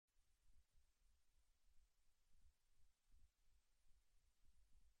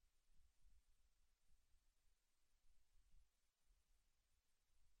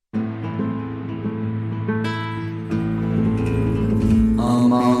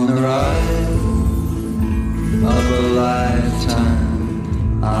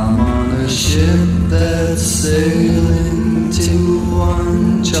ship that's sailing to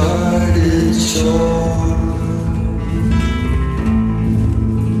uncharted shore,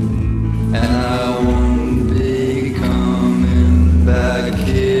 and I won't be coming back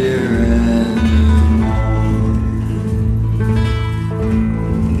here anymore.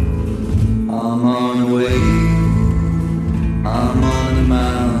 I'm on a wave, I'm on a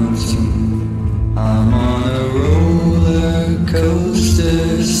mountain, I'm on a roller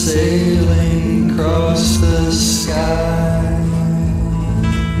coaster sailing across the sky,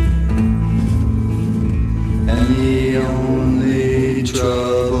 and the only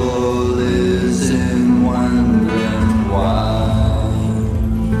trouble is in wondering why.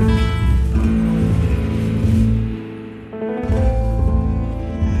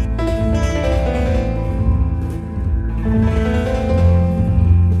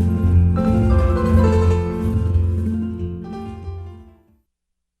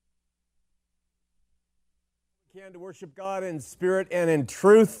 To worship God in spirit and in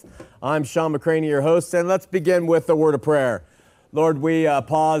truth. I'm Sean McCraney, your host, and let's begin with a word of prayer. Lord, we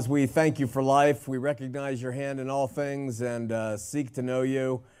pause. We thank you for life. We recognize your hand in all things and seek to know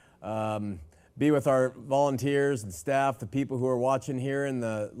you. Be with our volunteers and staff, the people who are watching here in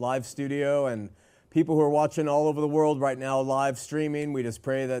the live studio, and people who are watching all over the world right now live streaming. We just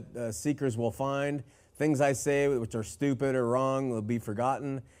pray that seekers will find things I say which are stupid or wrong will be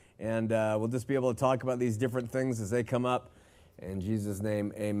forgotten. And we'll just be able to talk about these different things as they come up. In Jesus'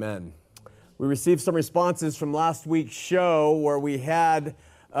 name, amen. We received some responses from last week's show where we had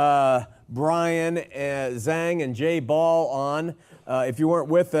Brian Zhang and Jay Ball on. If you weren't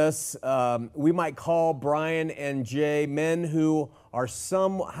with us, we might call Brian and Jay men who are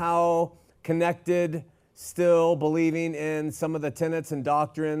somehow connected, still believing in some of the tenets and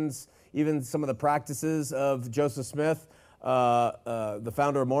doctrines, even some of the practices of Joseph Smith, the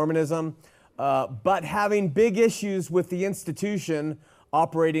founder of Mormonism, but having big issues with the institution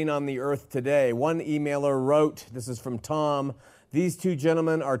operating on the earth today. One emailer wrote, this is from Tom, "These two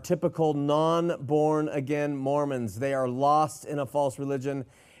gentlemen are typical non-born-again Mormons. They are lost in a false religion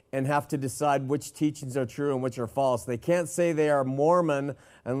and have to decide which teachings are true and which are false. They can't say they are Mormon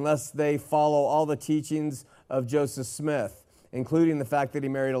unless they follow all the teachings of Joseph Smith, including the fact that he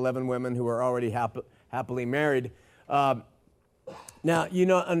married 11 women who were already happily married." Now,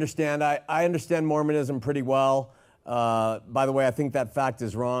 understand, I understand Mormonism pretty well. By the way, I think that fact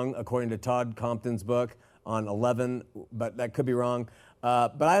is wrong, according to Todd Compton's book on 11, but that could be wrong.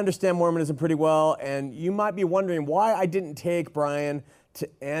 But I understand Mormonism pretty well, and you might be wondering why I didn't take Brian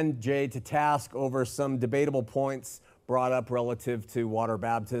and Jay to task over some debatable points brought up relative to water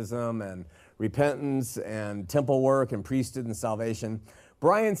baptism and repentance and temple work and priesthood and salvation.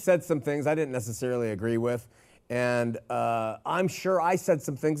 Brian said some things I didn't necessarily agree with. And I'm sure I said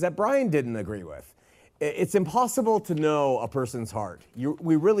some things that Brian didn't agree with. It's impossible to know a person's heart.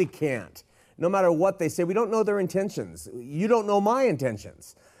 We really can't. No matter what they say, we don't know their intentions. You don't know my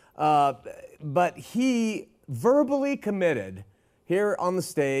intentions. But he verbally committed here on the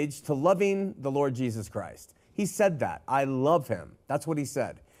stage to loving the Lord Jesus Christ. He said that. I love him. That's what he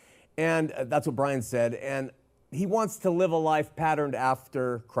said. And that's what Brian said. And he wants to live a life patterned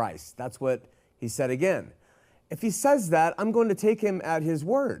after Christ. That's what he said again. If he says that, I'm going to take him at his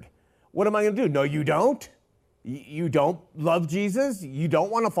word. What am I going to do? No, you don't. You don't love Jesus? You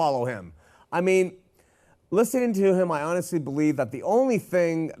don't want to follow him. I mean, listening to him, I honestly believe that the only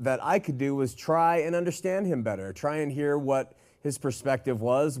thing that I could do was try and understand him better, try and hear what his perspective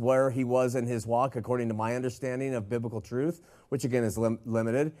was, where he was in his walk according to my understanding of biblical truth, which again is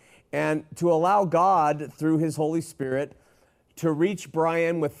limited, and to allow God, through his Holy Spirit, to reach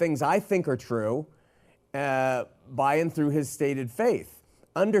Brian with things I think are true, by and through his stated faith.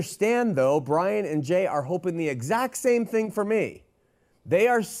 Understand, though, Brian and Jay are hoping the exact same thing for me. They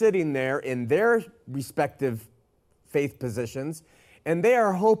are sitting there in their respective faith positions, and they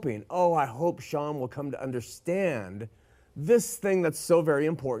are hoping, I hope Sean will come to understand this thing that's so very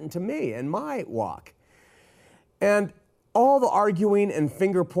important to me and my walk. And all the arguing and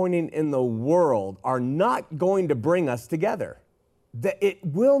finger pointing in the world are not going to bring us together. It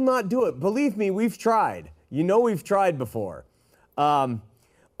will not do it. Believe me, we've tried. We've tried before.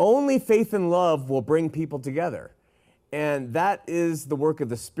 Only faith and love will bring people together. And that is the work of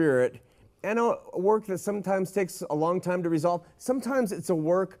the Spirit, and a work that sometimes takes a long time to resolve. Sometimes it's a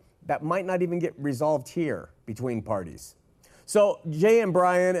work that might not even get resolved here between parties. So Jay and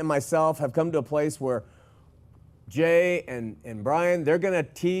Brian and myself have come to a place where Jay and Brian, they're going to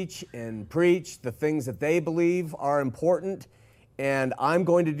teach and preach the things that they believe are important. and I'm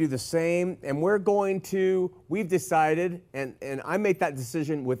going to do the same, and we've decided, and I make that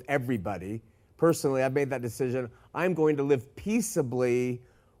decision with everybody. Personally, I've made that decision. I'm going to live peaceably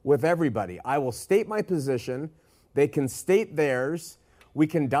with everybody. I will state my position. They can state theirs. We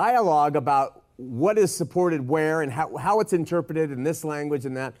can dialogue about what is supported where and how it's interpreted in this language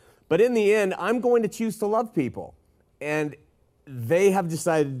and that. But in the end, I'm going to choose to love people. And they have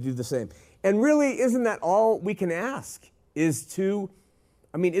decided to do the same. And really, isn't that all we can ask? Isn't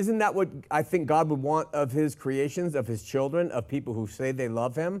that what I think God would want of his creations, of his children, of people who say they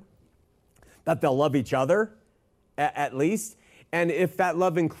love him? That they'll love each other, at least. And if that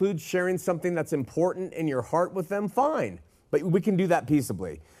love includes sharing something that's important in your heart with them, fine. But we can do that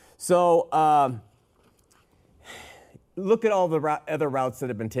peaceably. So look at all the other routes that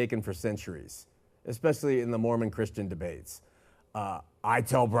have been taken for centuries, especially in the Mormon Christian debates. I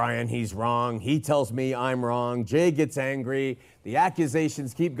tell Brian he's wrong. He tells me I'm wrong. Jay gets angry. The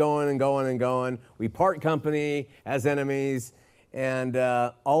accusations keep going and going and going. We part company as enemies. And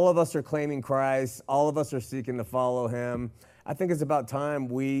all of us are claiming Christ. All of us are seeking to follow him. I think it's about time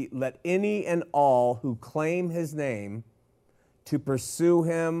we let any and all who claim his name to pursue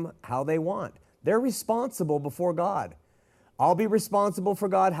him how they want. They're responsible before God. I'll be responsible for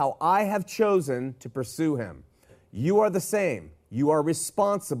God how I have chosen to pursue him. You are the same. You are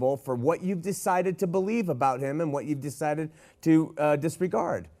responsible for what you've decided to believe about him and what you've decided to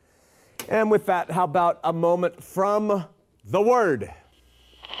disregard. And with that, how about a moment from the Word?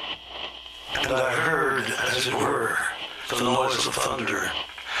 And I heard, as it were, the noise of thunder.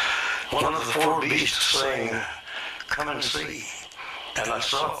 One of the four beasts saying, "Come and see." And I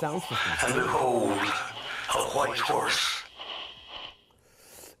saw, and behold, a white horse.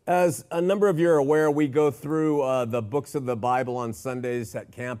 As a number of you are aware, we go through the books of the Bible on Sundays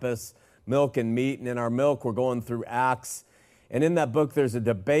at campus, Milk and Meat. And in our milk, we're going through Acts. And in that book, there's a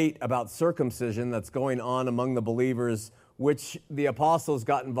debate about circumcision that's going on among the believers, which the apostles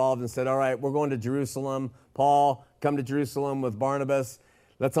got involved and said, all right, we're going to Jerusalem. Paul, come to Jerusalem with Barnabas.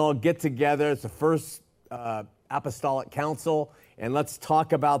 Let's all get together. It's the first apostolic council, and let's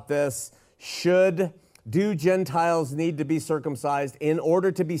talk about this. Do Gentiles need to be circumcised in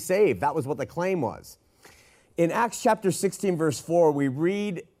order to be saved? That was what the claim was. In Acts chapter 16, verse 4, we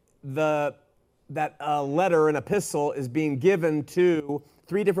read that a letter, an epistle, is being given to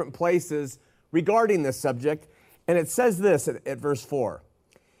 3 different places regarding this subject. And it says this at verse 4.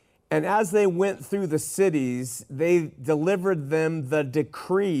 And as they went through the cities, they delivered them the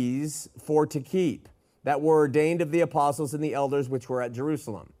decrees for to keep that were ordained of the apostles and the elders which were at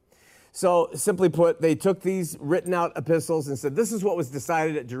Jerusalem. So simply put, they took these written out epistles and said, this is what was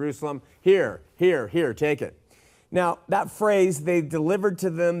decided at Jerusalem. Here, take it. Now, that phrase, they delivered to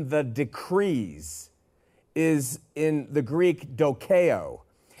them the decrees, is in the Greek dokeo,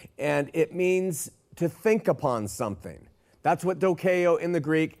 and it means to think upon something. That's what dokeo in the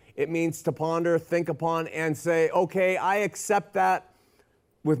Greek, it means to ponder, think upon, and say, okay, I accept that.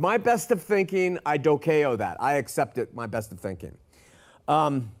 With my best of thinking, I dokeo that. I accept it, my best of thinking.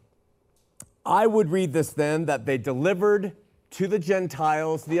 I would read this then, that they delivered to the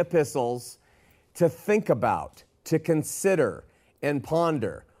Gentiles the epistles to think about, to consider, and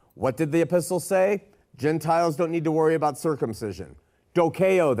ponder. What did the epistle say? Gentiles don't need to worry about circumcision.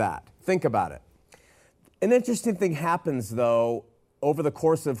 Dokeo that. Think about it. An interesting thing happens, though, over the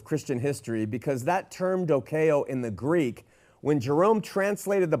course of Christian history, because that term dokeo in the Greek, when Jerome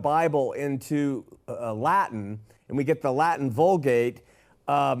translated the Bible into Latin, and we get the Latin Vulgate,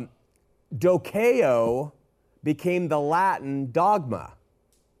 dokeo became the Latin dogma.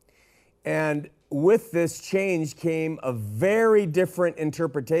 And with this change came a very different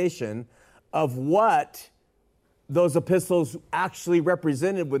interpretation of what those epistles actually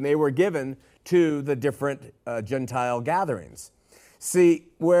represented when they were given to the different Gentile gatherings. See,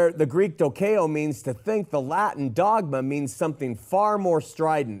 where the Greek dokeo means to think, the Latin dogma means something far more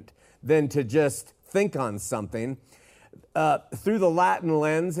strident than to just think on something. Through the Latin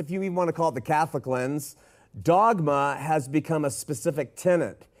lens, if you even want to call it the Catholic lens, dogma has become a specific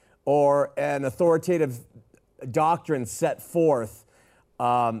tenet or an authoritative doctrine set forth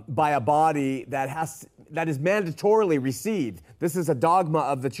by a body that is mandatorily received. This is a dogma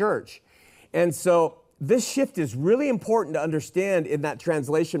of the church. And so this shift is really important to understand in that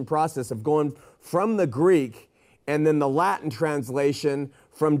translation process of going from the Greek and then the Latin translation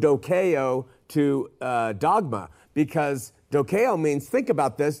from dokeo to dogma, because dokeo means think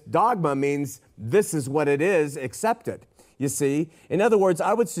about this, dogma means this is what it is, accept it. You see? In other words,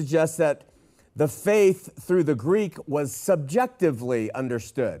 I would suggest that the faith through the Greek was subjectively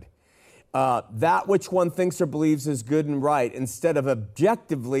understood. that which one thinks or believes is good and right, instead of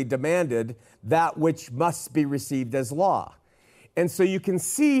objectively demanded that which must be received as law. And so you can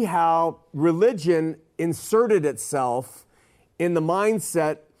see how religion inserted itself in the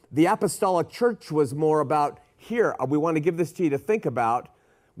mindset. The apostolic church was more about, here, we want to give this to you to think about.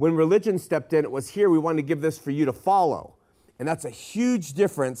 When religion stepped in, it was, here, we want to give this for you to follow. And that's a huge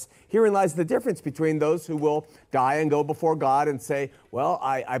difference. Herein lies the difference between those who will die and go before God and say, well,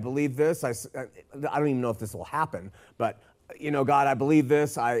 I believe this. I don't even know if this will happen, but God, I believe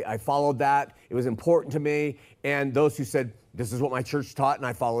this. I followed that. It was important to me. And those who said, this is what my church taught, and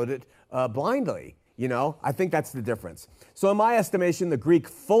I followed it blindly. I think that's the difference. So in my estimation, the Greek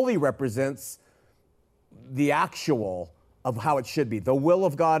fully represents the actual of how it should be. The will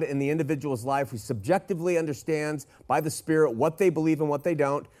of God in the individual's life, who subjectively understands by the Spirit what they believe and what they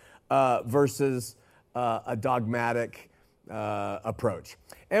don't, versus a dogmatic approach.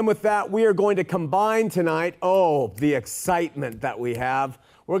 And with that, we are going to combine tonight, the excitement that we have.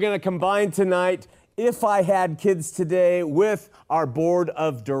 We're going to combine tonight, If I Had Kids Today, with our Board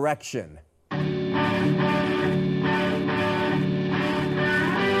of Direction.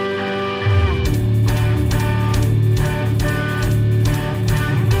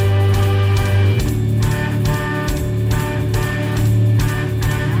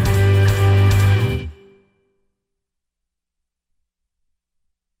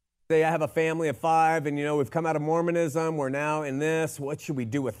 Say I have a family of 5, and we've come out of Mormonism, we're now in this, what should we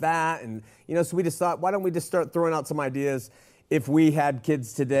do with that? And so we just thought, why don't we just start throwing out some ideas. If we had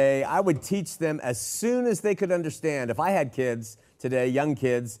kids today, I would teach them as soon as they could understand, if I had kids today, young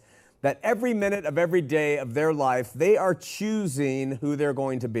kids, that every minute of every day of their life, they are choosing who they're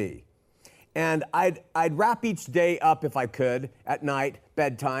going to be. And I'd wrap each day up, if I could, at night,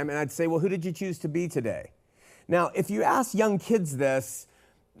 bedtime, and I'd say, well, who did you choose to be today? Now, if you ask young kids this,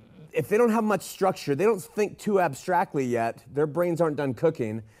 if they don't have much structure, they don't think too abstractly yet, their brains aren't done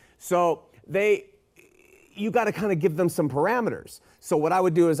cooking, so you got to kind of give them some parameters. So what I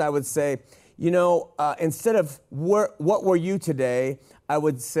would do is I would say, instead of what were you today, I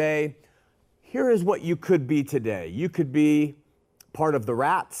would say, here is what you could be today. You could be part of the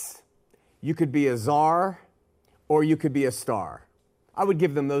Rats, you could be a czar, or you could be a star. I would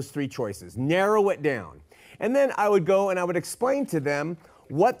give them those 3 choices, narrow it down. And then I would go and I would explain to them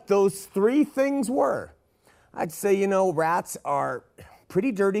what those 3 things were. I'd say, rats are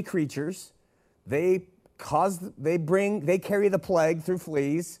pretty dirty creatures. They carry the plague through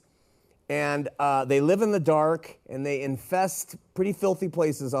fleas, and they live in the dark, and they infest pretty filthy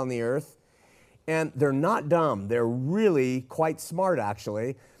places on the earth. And they're not dumb. They're really quite smart,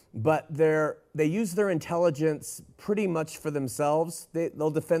 actually, but they use their intelligence pretty much for themselves. They'll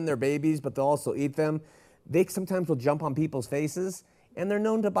defend their babies, but they'll also eat them. They sometimes will jump on people's faces, and they're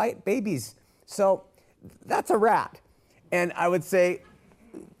known to bite babies. So that's a rat. And I would say,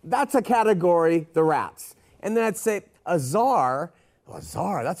 that's a category, the rats. And then I'd say, a czar,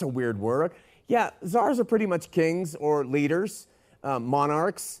 that's a weird word. Yeah, czars are pretty much kings or leaders,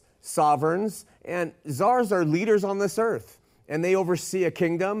 monarchs, sovereigns, and czars are leaders on this earth. And they oversee a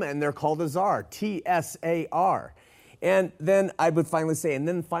kingdom, and they're called a czar, T-S-A-R. And then I would finally say, and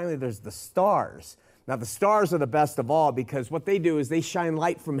then finally there's the stars. Now, the stars are the best of all because what they do is they shine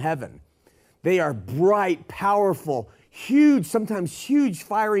light from heaven. They are bright, powerful, huge, sometimes huge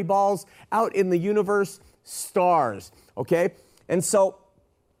fiery balls out in the universe, stars, okay? And so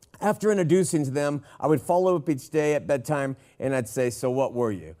after introducing to them, I would follow up each day at bedtime, and I'd say, so what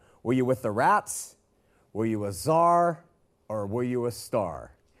were you? Were you with the rats? Were you a czar? Or were you a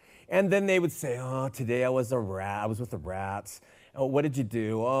star? And then they would say, today I was a rat. I was with the rats. Oh, what did you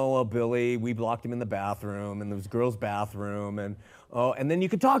do? Oh, well, Billy, we blocked him in the bathroom, and there was a girl's bathroom, and then you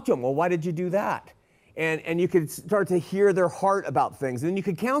could talk to him. Well, why did you do that? And you could start to hear their heart about things, and then you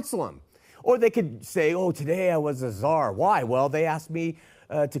could counsel them. Or they could say, today I was a czar. Why? Well, they asked me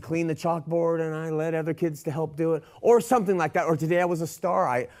to clean the chalkboard, and I led other kids to help do it, or something like that. Or today I was a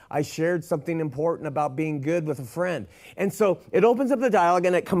star. I shared something important about being good with a friend. And so it opens up the dialogue,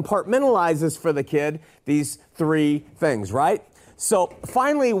 and it compartmentalizes for the kid these 3 things, right? So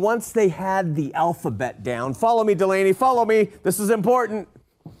finally, once they had the alphabet down, follow me, Delaney, follow me, this is important.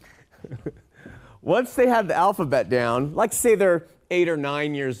 Once they had the alphabet down, like say they're 8 or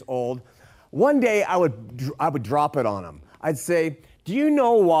 9 years old, one day I would drop it on them. I'd say, do you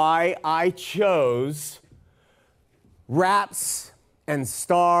know why I chose rats and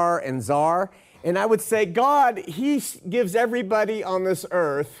star and czar? And I would say, God, he gives everybody on this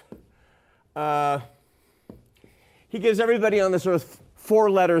earth, he gives everybody on this earth 4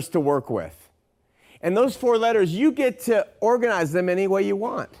 letters to work with. And those 4 letters, you get to organize them any way you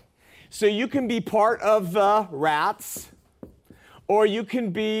want. So you can be part of the rats, or you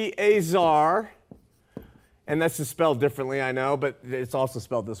can be a czar, and that's just spelled differently, I know, but it's also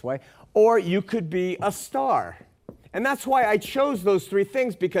spelled this way, or you could be a star. And that's why I chose those three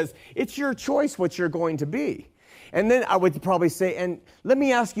things, because it's your choice what you're going to be. And then I would probably say, and let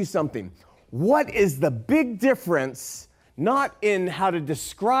me ask you something. What is the big difference, not in how to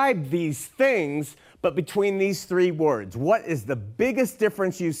describe these things, but between these three words? What is the biggest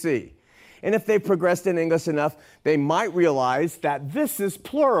difference you see? And if they've progressed in English enough, they might realize that this is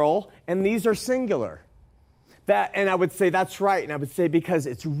plural and these are singular. And I would say that's right. And I would say because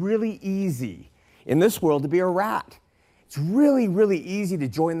it's really easy in this world to be a rat. It's really, really easy to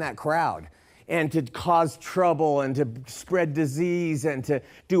join that crowd and to cause trouble and to spread disease and to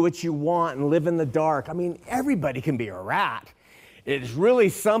do what you want and live in the dark. I mean, everybody can be a rat. It's really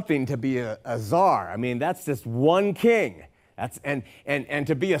something to be a czar. I mean, that's just one king. And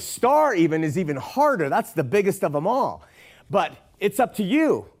to be a star even is even harder. That's the biggest of them all. But it's up to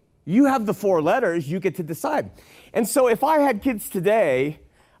you. You have the four letters. You get to decide. And so if I had kids today,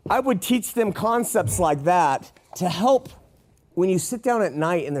 I would teach them concepts like that to help when you sit down at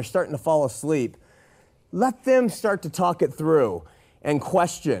night and they're starting to fall asleep. Let them start to talk it through and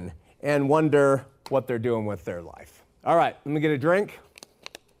question and wonder what they're doing with their life. All right, let me get a drink.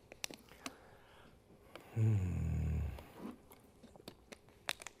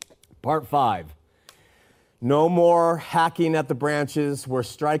 Part 5. No more hacking at the branches. We're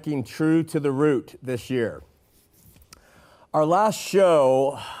striking true to the root this year. Our last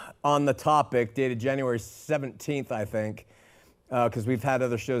show on the topic, dated January 17th, I think, because we've had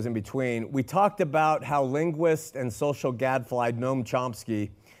other shows in between, we talked about how linguist and social gadfly Noam Chomsky,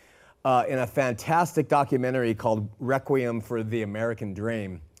 in a fantastic documentary called Requiem for the American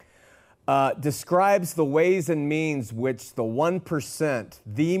Dream, describes the ways and means which the 1%,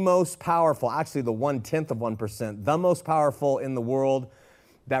 the most powerful, actually the 1/10 of 1%, the most powerful in the world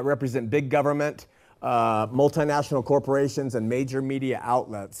that represent big government, multinational corporations, and major media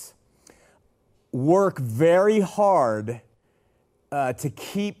outlets, work very hard to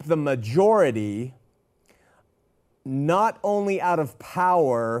keep the majority not only out of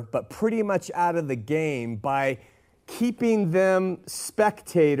power, but pretty much out of the game by keeping them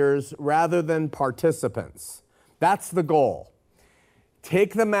spectators rather than participants. That's the goal.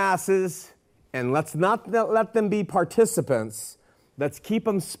 Take the masses and let's not let them be participants. Let's keep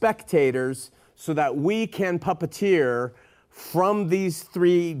them spectators so that we can puppeteer from these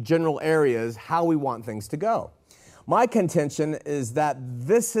three general areas how we want things to go. My contention is that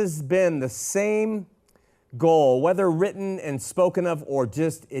this has been the same goal, whether written and spoken of or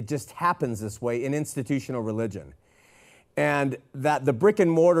it just happens this way in institutional religion. And that the brick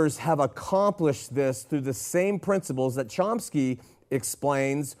and mortars have accomplished this through the same principles that Chomsky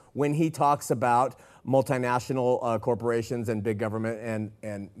explains when he talks about multinational corporations and big government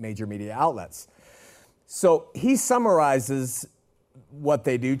and major media outlets. So he summarizes what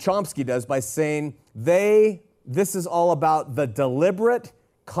they do, Chomsky does, by saying this is all about the deliberate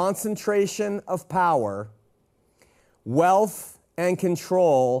concentration of power, wealth, and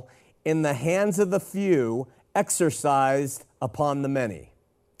control in the hands of the few, exercised upon the many.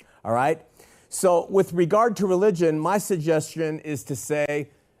 All right? So with regard to religion, my suggestion is to say,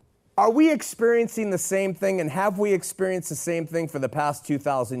 are we experiencing the same thing, and have we experienced the same thing for the past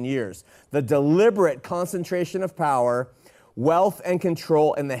 2,000 years? The deliberate concentration of power, wealth, and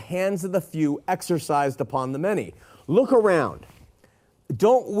control in the hands of the few, exercised upon the many. Look around.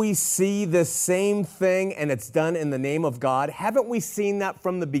 Don't we see this same thing, and it's done in the name of God? Haven't we seen that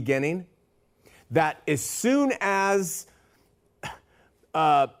from the beginning? That as soon as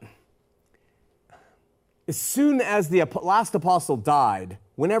the last apostle died,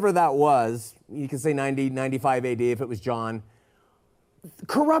 whenever that was, you can say 90, 95 AD if it was John,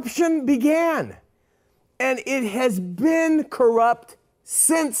 corruption began. And it has been corrupt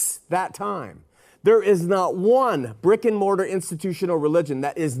since that time. There is not one brick and mortar institutional religion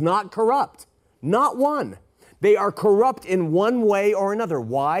that is not corrupt. Not one. They are corrupt in one way or another.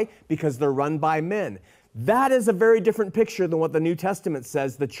 Why? Because they're run by men. That is a very different picture than what the New Testament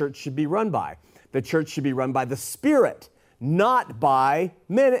says the church should be run by. The church should be run by the Spirit, not by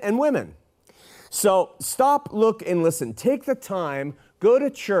men and women. So stop, look, and listen. Take the time, go to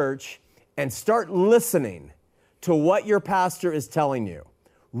church, and start listening to what your pastor is telling you.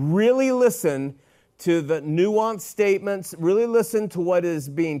 Really listen to the nuanced statements. Really listen to what is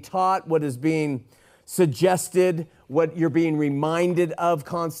being taught, what is being suggested, what you're being reminded of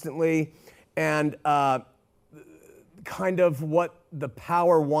constantly, and kind of what the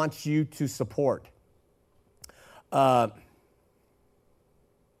power wants you to support.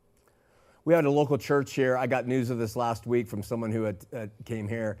 We had a local church here. I got news of this last week from someone who came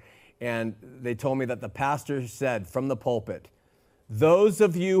here, and they told me that the pastor said from the pulpit, those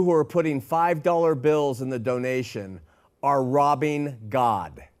of you who are putting $5 bills in the donation are robbing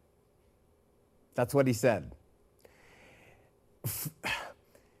God. That's what he said.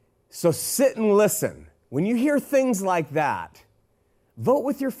 So sit and listen. When you hear things like that, vote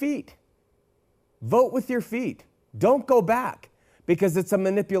with your feet. Vote with your feet. Don't go back, because it's a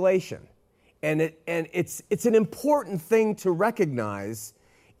manipulation. And it's an important thing to recognize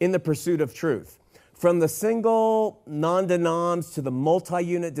in the pursuit of truth. From the single non-denoms to the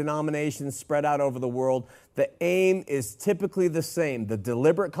multi-unit denominations spread out over the world, the aim is typically the same: the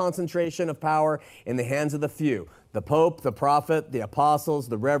deliberate concentration of power in the hands of the few. The Pope, the prophet, the apostles,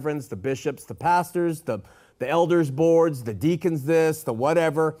 the reverends, the bishops, the pastors, the elders' boards, the deacons this, the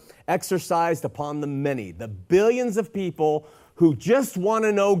whatever, exercised upon the many, the billions of people who just want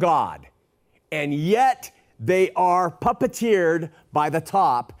to know God, and yet they are puppeteered by the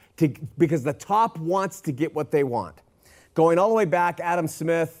top because the top wants to get what they want. Going all the way back, Adam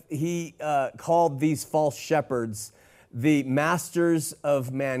Smith, he called these false shepherds the masters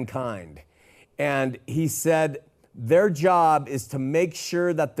of mankind. And he said their job is to make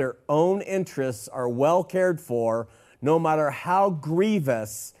sure that their own interests are well cared for, no matter how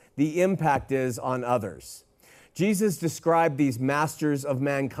grievous the impact is on others. Jesus described these masters of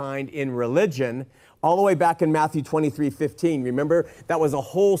mankind in religion all the way back in Matthew 23:15. Remember, that was a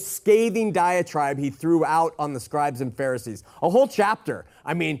whole scathing diatribe he threw out on the scribes and Pharisees. A whole chapter.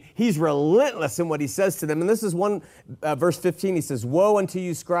 I mean, he's relentless in what he says to them. And this is verse 15. He says, "Woe unto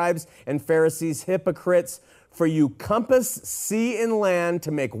you, scribes and Pharisees, hypocrites, for you compass sea and land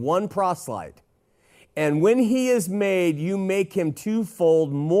to make one proselyte. And when he is made, you make him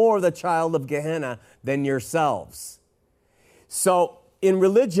twofold more the child of Gehenna than yourselves." So in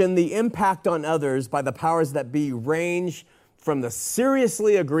religion, the impact on others by the powers that be range from the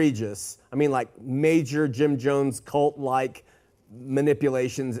seriously egregious, like major Jim Jones cult-like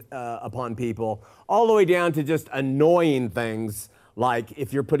manipulations upon people, all the way down to just annoying things like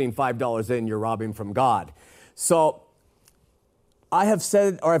if you're putting $5 in, you're robbing from God. So I have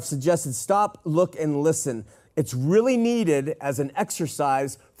said, or I've suggested, stop, look, and listen. It's really needed as an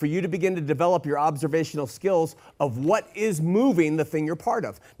exercise for you to begin to develop your observational skills of what is moving the thing you're part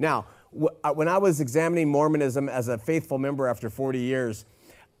of. Now, when I was examining Mormonism as a faithful member after 40 years,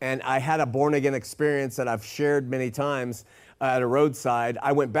 and I had a born-again experience that I've shared many times at a roadside,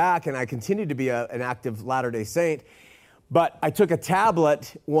 I went back and I continued to be an active Latter-day Saint. But I took a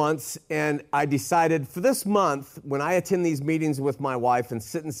tablet once and I decided for this month, when I attend these meetings with my wife and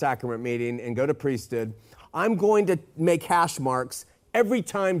sit in sacrament meeting and go to priesthood, I'm going to make hash marks every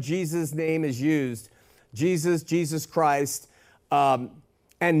time Jesus' name is used, Jesus Christ, and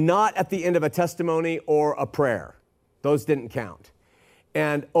not at the end of a testimony or a prayer. Those didn't count.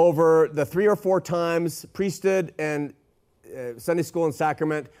 And over the 3 or 4 times, priesthood and Sunday school and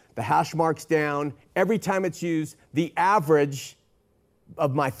sacrament, the hash marks down. Every time it's used, the average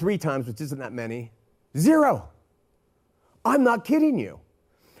of my 3 times, which isn't that many, 0. I'm not kidding you.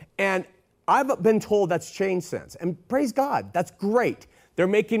 And I've been told that's changed since. And praise God, that's great. They're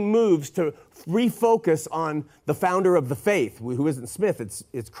making moves to refocus on the founder of the faith, who isn't Smith,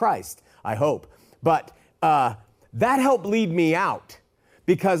 it's Christ, I hope. But that helped lead me out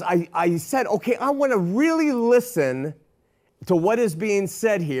because I said, okay, I want to really listen to what is being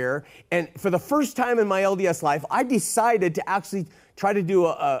said here. And for the first time in my LDS life, I decided to actually try to do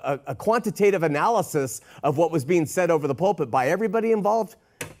a quantitative analysis of what was being said over the pulpit by everybody involved.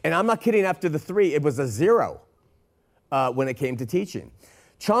 And I'm not kidding, after the 3, it was a 0 when it came to teaching.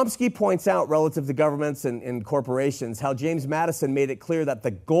 Chomsky points out, relative to governments and corporations, how James Madison made it clear that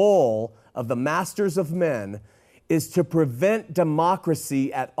the goal of the masters of men is to prevent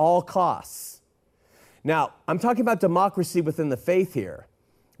democracy at all costs. Now, I'm talking about democracy within the faith here.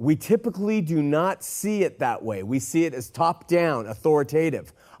 We typically do not see it that way. We see it as top-down,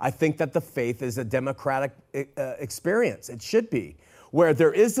 authoritative. I think that the faith is a democratic experience. It should be, where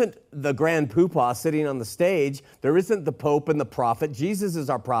there isn't the grand poobah sitting on the stage. There isn't the Pope and the prophet. Jesus is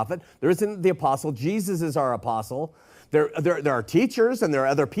our prophet. There isn't the apostle. Jesus is our apostle. There are teachers and there are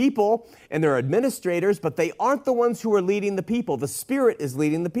other people and there are administrators, but they aren't the ones who are leading the people. The Spirit is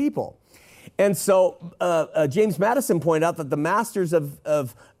leading the people. And so James Madison pointed out that the masters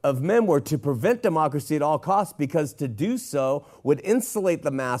of men were to prevent democracy at all costs, because to do so would insulate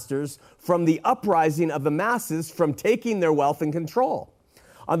the masters from the uprising of the masses from taking their wealth and control.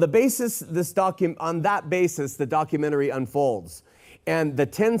 On that basis, the documentary unfolds. And the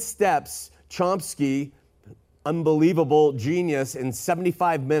 10 steps Chomsky unbelievable genius in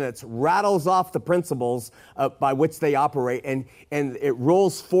 75 minutes rattles off the principles by which they operate, and it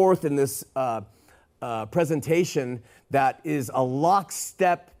rolls forth in this presentation that is a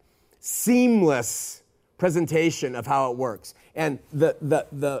lockstep, seamless presentation of how it works. And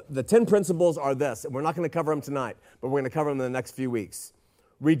the 10 principles are this, and we're not going to cover them tonight, but we're going to cover them in the next few weeks.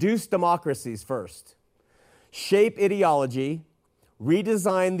 Reduce democracies first. Shape ideology.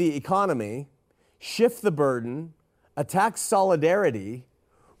 Redesign the economy. Shift the burden. Attack solidarity.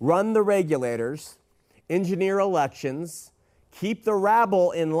 Run the regulators. Engineer elections. Keep the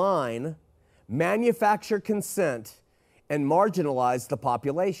rabble in line. Manufacture consent. And marginalize the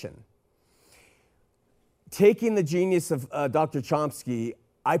population. Taking the genius of Dr. Chomsky,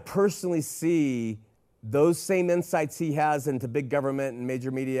 I personally see those same insights he has into big government and major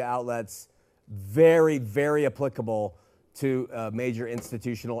media outlets very, very applicable to major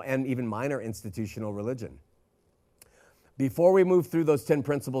institutional and even minor institutional religion. Before we move through those 10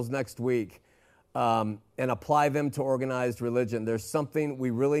 principles next week and apply them to organized religion, there's something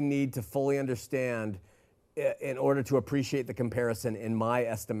we really need to fully understand in order to appreciate the comparison, in my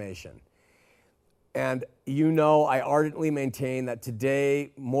estimation. And you know, I ardently maintain that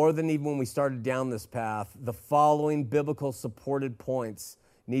today, more than even when we started down this path, the following biblical supported points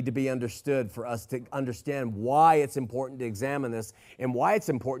need to be understood for us to understand why it's important to examine this and why it's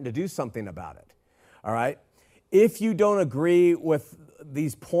important to do something about it. All right? If you don't agree with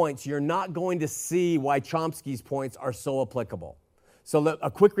these points, you're not going to see why Chomsky's points are so applicable. So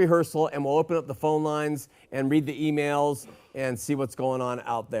a quick rehearsal, and we'll open up the phone lines and read the emails and see what's going on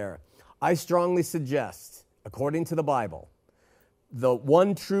out there. I strongly suggest, according to the Bible, the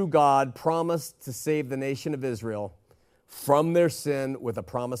one true God promised to save the nation of Israel from their sin with a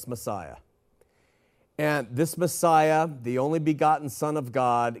promised Messiah. And this Messiah, the only begotten Son of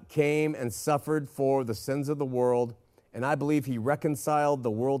God, came and suffered for the sins of the world. And I believe he reconciled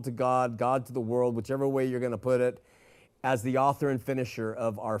the world to God, God to the world, whichever way you're going to put it, as the author and finisher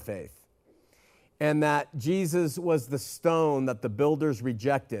of our faith. And that Jesus was the stone that the builders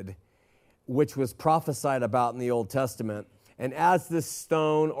rejected, which was prophesied about in the Old Testament. And as this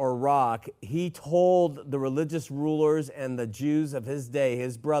stone or rock, he told the religious rulers and the Jews of his day,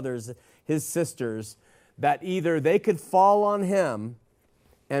 his brothers, his sisters, that either they could fall on him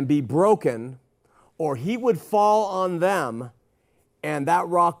and be broken, or he would fall on them and that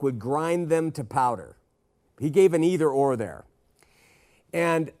rock would grind them to powder. He gave an either or there.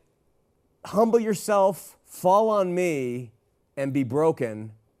 And humble yourself, fall on me, and be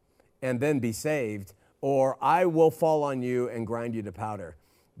broken, and then be saved, or I will fall on you and grind you to powder.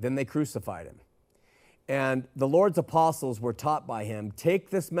 Then they crucified him. And the Lord's apostles were taught by him, take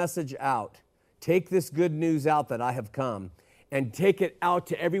this message out, take this good news out that I have come, and take it out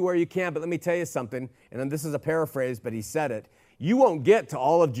to everywhere you can. But let me tell you something, and then this is a paraphrase, but he said it, you won't get to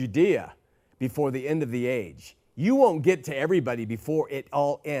all of Judea before the end of the age. You won't get to everybody before it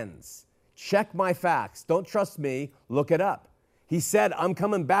all ends. Check my facts. Don't trust me. Look it up. He said, I'm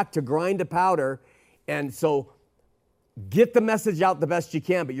coming back to grind to powder, and so get the message out the best you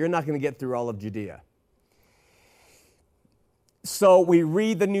can, but you're not going to get through all of Judea. So we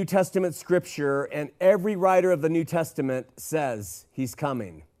read the New Testament scripture, and every writer of the New Testament says, he's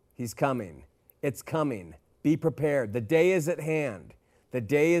coming. He's coming. It's coming. Be prepared. The day is at hand. The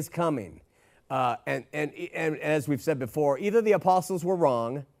day is coming. And as we've said before, either the apostles were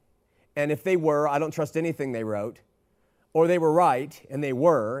wrong, and if they were, I don't trust anything they wrote, or they were right, and they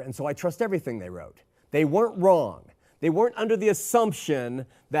were, and so I trust everything they wrote. They weren't wrong. They weren't under the assumption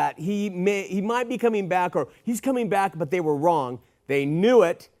that he might be coming back, or he's coming back, but they were wrong. They knew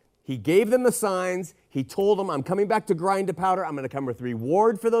it. He gave them the signs. He told them, I'm coming back to grind to powder. I'm going to come with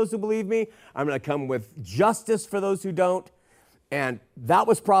reward for those who believe me. I'm going to come with justice for those who don't. And that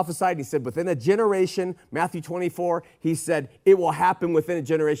was prophesied. He said, within a generation, Matthew 24, he said, it will happen within a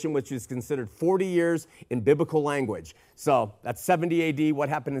generation, which is considered 40 years in biblical language. So that's 70 AD. What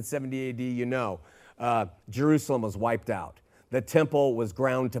happened in 70 AD, you know. Jerusalem was wiped out. The temple was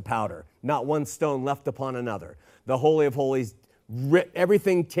ground to powder. Not one stone left upon another. The Holy of Holies,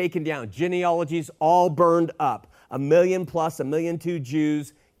 everything taken down. Genealogies all burned up. 1 million plus, 1.2 million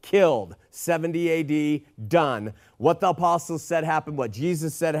Jews killed. 70 AD, done. What the apostles said happened, what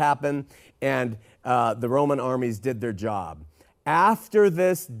Jesus said happened, and the Roman armies did their job. After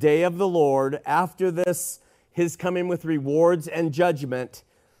this day of the Lord, after this, his coming with rewards and judgment,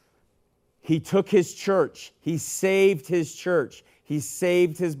 he took his church. He saved his church. He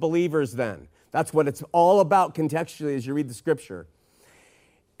saved his believers then. That's what it's all about contextually as you read the scripture.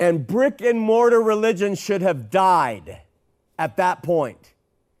 And brick and mortar religion should have died at that point.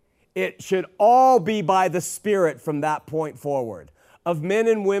 It should all be by the Spirit from that point forward, of men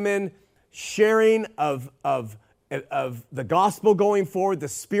and women sharing of the gospel going forward, the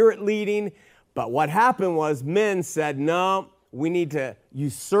Spirit leading. But what happened was men said, no, we need to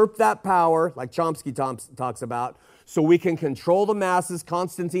usurp that power, like Chomsky talks about, so we can control the masses.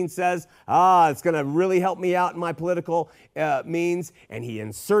 Constantine says, it's going to really help me out in my political means, and he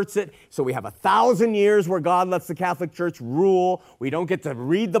inserts it. So we have 1,000 years where God lets the Catholic Church rule. We don't get to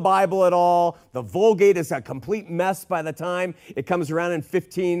read the Bible at all. The Vulgate is a complete mess by the time it comes around in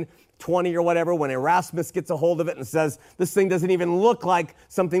 1520 or whatever, when Erasmus gets a hold of it and says, this thing doesn't even look like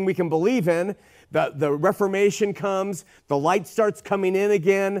something we can believe in. The Reformation comes, the light starts coming in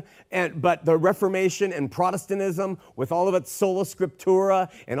again, but the Reformation and Protestantism, with all of its sola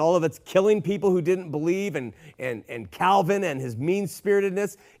scriptura and all of its killing people who didn't believe, and Calvin and his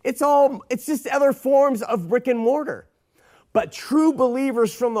mean-spiritedness, it's just other forms of brick and mortar. But true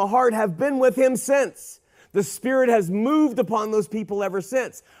believers from the heart have been with him since. The Spirit has moved upon those people ever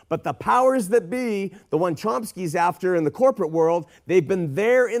since. But the powers that be, the one Chomsky's after in the corporate world, they've been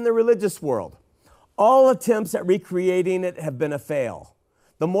there in the religious world. All attempts at recreating it have been a fail.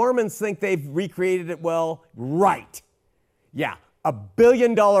 The Mormons think they've recreated it well, right. Yeah, $1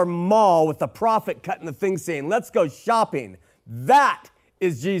 billion mall with the prophet cutting the thing saying, let's go shopping. That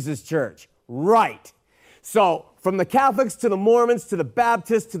is Jesus' church, right. So from the Catholics to the Mormons to the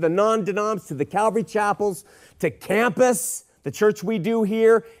Baptists to the non-denoms to the Calvary chapels to campus, the church we do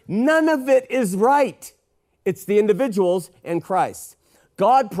here, none of it is right. It's the individuals and Christ.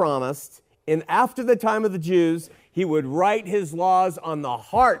 God promised, and after the time of the Jews, he would write his laws on the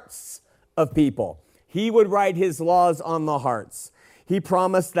hearts of people. He would write his laws on the hearts. He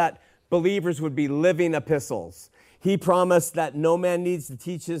promised that believers would be living epistles. He promised that no man needs to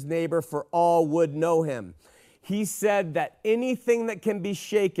teach his neighbor, for all would know him. He said that anything that can be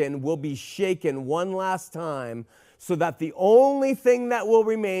shaken will be shaken one last time, so that the only thing that will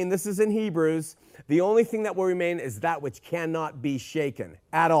remain, this is in Hebrews, the only thing that will remain is that which cannot be shaken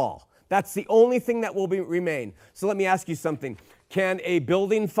at all. That's the only thing that will remain. So let me ask you something. Can a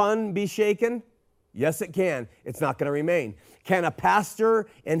building fund be shaken? Yes, it can. It's not going to remain. Can a pastor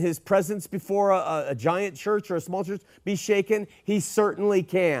and his presence before a giant church or a small church be shaken? He certainly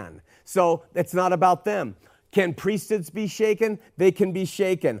can. So it's not about them. Can priesthoods be shaken? They can be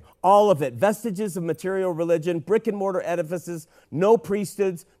shaken. All of it. Vestiges of material religion, brick and mortar edifices, no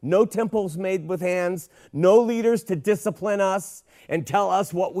priesthoods, no temples made with hands, no leaders to discipline us and tell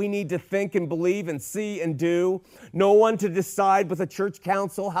us what we need to think and believe and see and do. No one to decide with a church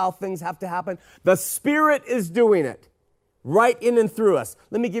council how things have to happen. The Spirit is doing it right in and through us.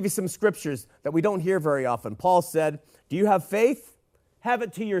 Let me give you some scriptures that we don't hear very often. Paul said, do you have faith? Have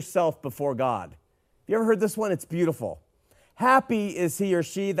it to yourself before God. You ever heard this one? It's beautiful. Happy is he or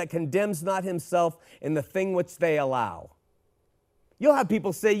she that condemns not himself in the thing which they allow. You'll have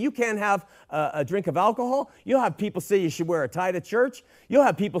people say you can't have a drink of alcohol. You'll have people say you should wear a tie to church. You'll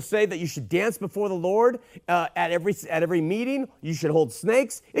have people say that you should dance before the Lord at every meeting. You should hold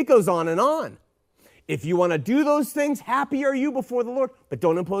snakes. It goes on and on. If you want to do those things, happy are you before the Lord, but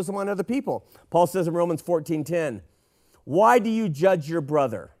don't impose them on other people. Paul says in Romans 14:10, why do you judge your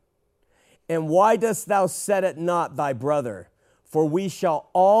brother? And why dost thou set at naught thy brother? For we shall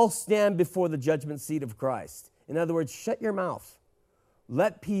all stand before the judgment seat of Christ. In other words, shut your mouth.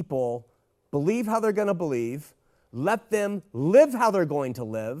 Let people believe how they're going to believe. Let them live how they're going to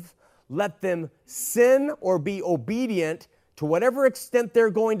live. Let them sin or be obedient to whatever extent they're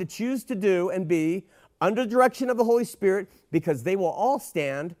going to choose to do and be under the direction of the Holy Spirit, because they will all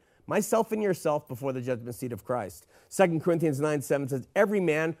stand, myself and yourself, before the judgment seat of Christ. 2 Corinthians 9:7 says, every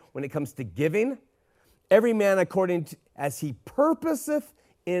man, when it comes to giving, every man according to as he purposeth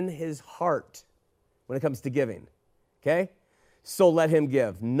in his heart, when it comes to giving. Okay? So let him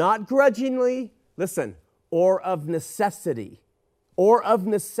give, not grudgingly, listen, or of necessity,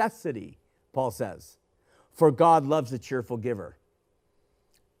 Paul says, for God loves a cheerful giver.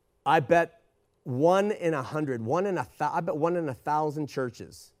 I bet 1 in 100, I bet 1 in 1,000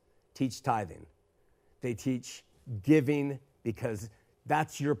 churches teach tithing. They teach giving because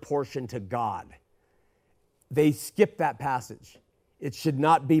that's your portion to God. They skip that passage. It should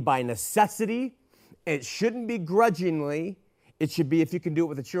not be by necessity. It shouldn't be grudgingly. It should be if you can do it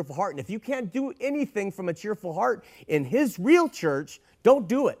with a cheerful heart. And if you can't do anything from a cheerful heart in his real church, don't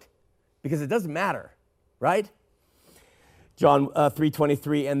do it, because it doesn't matter, right? John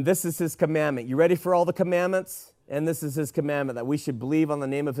 3:23, and this is his commandment. You ready for all the commandments? And this is his commandment, that we should believe on the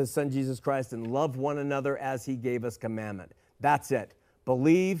name of his Son, Jesus Christ, and love one another as he gave us commandment. That's it.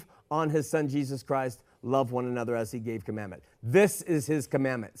 Believe on his Son, Jesus Christ. love one another as he gave commandment. This is his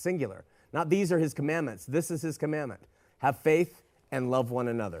commandment, singular. Not these are his commandments. This is his commandment. Have faith and love one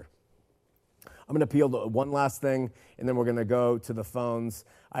another. I'm going to appeal to one last thing, and then we're going to go to the phones.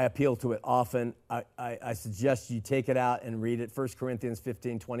 I appeal to it often. I suggest you take it out and read it, 1 Corinthians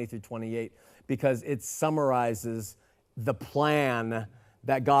 15, 20 through 28, because it summarizes the plan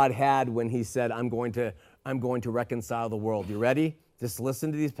that God had when he said, I'm going to reconcile the world. You ready? Just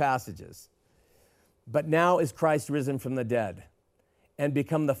listen to these passages. But now is Christ risen from the dead, and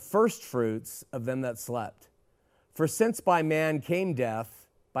become the firstfruits of them that slept. For since by man came death,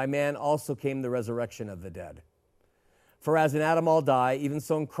 by man also came the resurrection of the dead. For as in Adam all die, even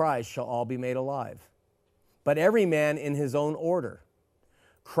so in Christ shall all be made alive. But every man in his own order.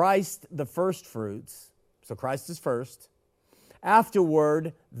 Christ the firstfruits, so Christ is first.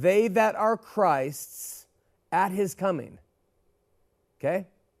 Afterward, they that are Christ's at his coming. Okay?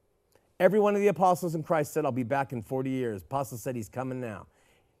 Every one of the apostles in Christ said, I'll be back in 40 years. Apostle said he's coming now.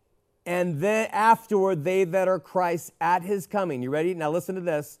 And then afterward, they that are Christ at his coming. You ready? Now listen to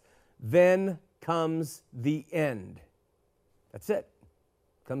this. Then comes the end. That's it.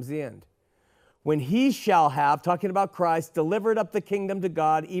 Comes the end. When he shall have, talking about Christ, delivered up the kingdom to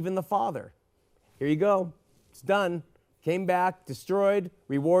God, even the Father. Here you go. It's done. Came back, destroyed,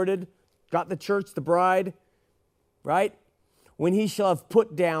 rewarded, got the church, the bride, right? When he shall have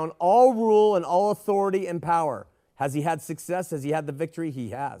put down all rule and all authority and power. Has he had success? Has he had the victory? He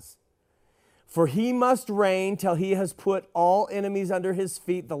has. For he must reign till he has put all enemies under his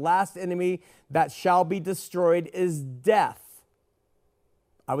feet. The last enemy that shall be destroyed is death.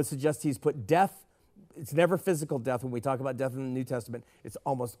 I would suggest he's put death. It's never physical death when we talk about death in the New Testament. It's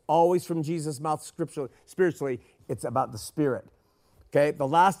almost always from Jesus' mouth spiritually. It's about the spirit. Okay, the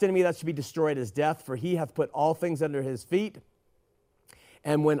last enemy that should be destroyed is death, for he hath put all things under his feet.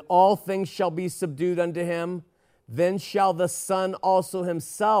 And when all things shall be subdued unto him, then shall the Son also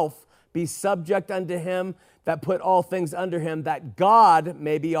himself be subject unto him that put all things under him, that God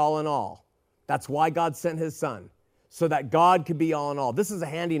may be all in all. That's why God sent his Son, so that God could be all in all. This is a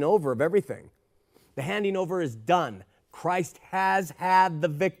handing over of everything. The handing over is done. Christ has had the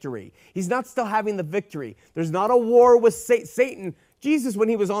victory. He's not still having the victory. There's not a war with Satan. Jesus, when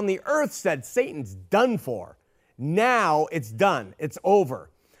he was on the earth, said, Satan's done for. Now it's done. It's over.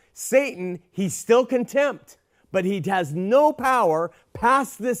 Satan, he's still contempt, but he has no power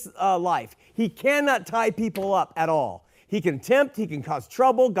past this life. He cannot tie people up at all. He can tempt, he can cause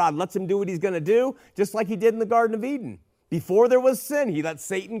trouble. God lets him do what he's going to do, just like he did in the Garden of Eden. Before there was sin, he let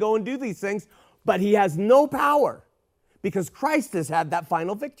Satan go and do these things, but he has no power because Christ has had that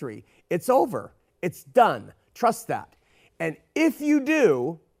final victory. It's over. It's done. Trust that. And if you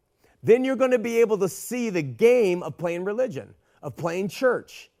do, then you're going to be able to see the game of playing religion, of playing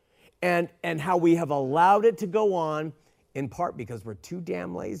church, and how we have allowed it to go on, in part because we're too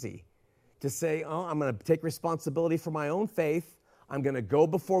damn lazy to say, oh, I'm going to take responsibility for my own faith. I'm going to go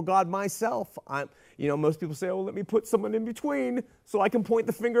before God myself. Most people say, oh, let me put someone in between so I can point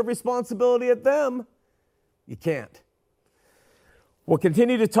the finger of responsibility at them. You can't. We'll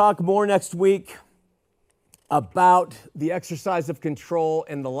continue to talk more next week about the exercise of control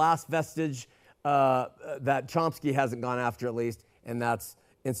and the last vestige that Chomsky hasn't gone after, at least, and that's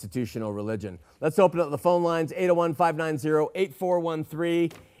institutional religion. Let's open up the phone lines,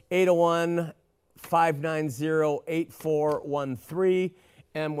 801-590-8413, 801-590-8413.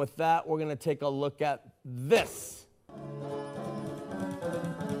 And with that, we're going to take a look at this.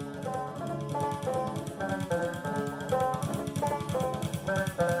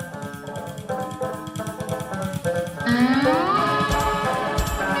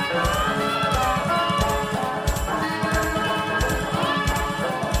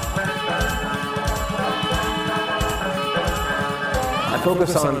 I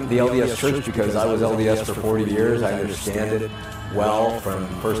focus on the LDS Church because I was LDS for 40 years. I understand it well from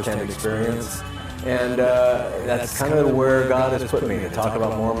firsthand experience. And that's kind of where God has put me, to talk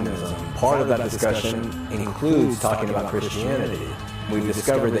about Mormonism. Part of that discussion includes talking about Christianity. We've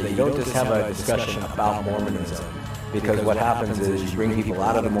discovered that you don't just have a discussion about Mormonism, because what happens is you bring people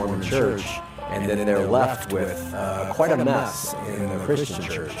out of the Mormon church and then they're left with quite a mess in the Christian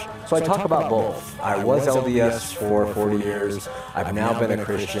church. So I talk about both. I was LDS for 40 years. I've now been a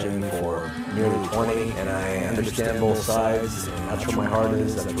Christian for nearly 20, and I understand both sides, and that's where my heart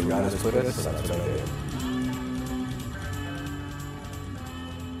is. That's where God has put us, so that's what I do.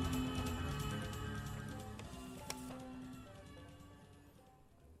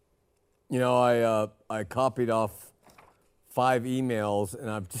 You know, I copied off 5 emails, and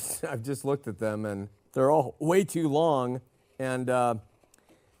I've just looked at them, and they're all way too long. And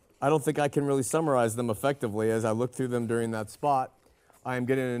I don't think I can really summarize them effectively as I look through them during that spot. I am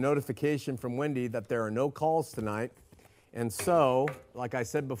getting a notification from Wendy that there are no calls tonight. And so, like I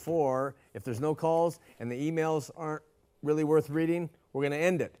said before, if there's no calls and the emails aren't really worth reading, we're going to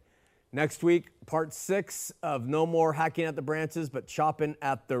end it. Next week, part 6 of No More Hacking at the Branches, but Chopping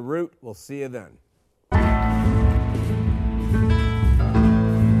at the Root. We'll see you then.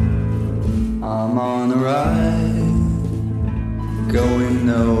 I'm on a ride, going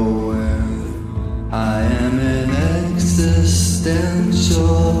nowhere. I am an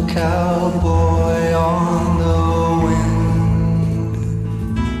existential cowboy on the wind.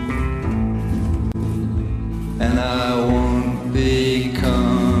 And I won't be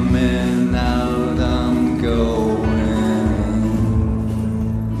coming out, I'm going.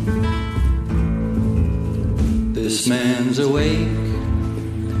 This man's awake,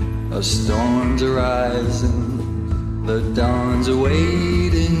 a storm's arising, the dawn's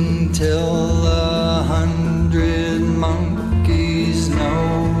awaiting till 100 monkeys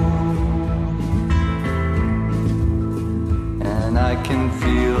know. And I can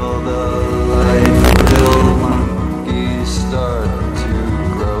feel the light till monkeys start